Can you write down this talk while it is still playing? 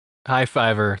Hi,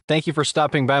 Fiverr. Thank you for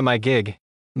stopping by my gig.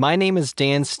 My name is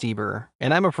Dan Stieber,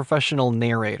 and I'm a professional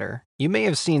narrator. You may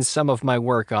have seen some of my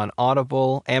work on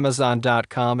Audible,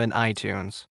 Amazon.com, and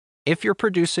iTunes. If you're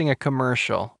producing a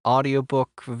commercial,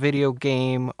 audiobook, video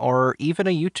game, or even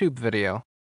a YouTube video,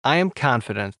 I am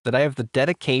confident that I have the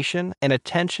dedication and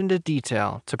attention to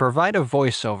detail to provide a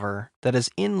voiceover that is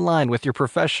in line with your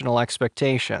professional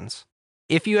expectations.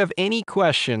 If you have any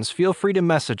questions, feel free to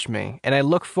message me, and I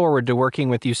look forward to working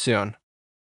with you soon.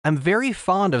 I'm very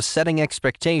fond of setting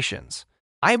expectations.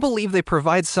 I believe they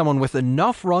provide someone with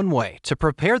enough runway to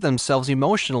prepare themselves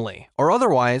emotionally or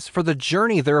otherwise for the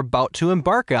journey they're about to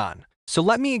embark on. So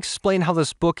let me explain how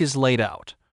this book is laid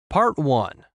out. Part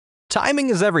 1. Timing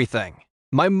is everything.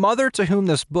 My mother, to whom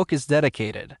this book is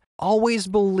dedicated, always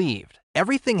believed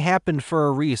everything happened for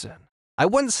a reason. I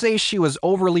wouldn't say she was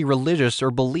overly religious or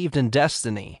believed in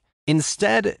destiny.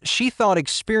 Instead, she thought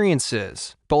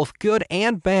experiences, both good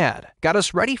and bad, got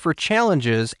us ready for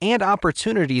challenges and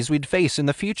opportunities we'd face in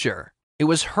the future. It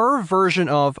was her version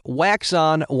of wax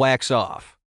on, wax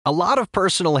off. A lot of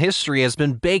personal history has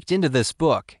been baked into this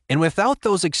book, and without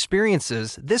those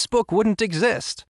experiences, this book wouldn't exist.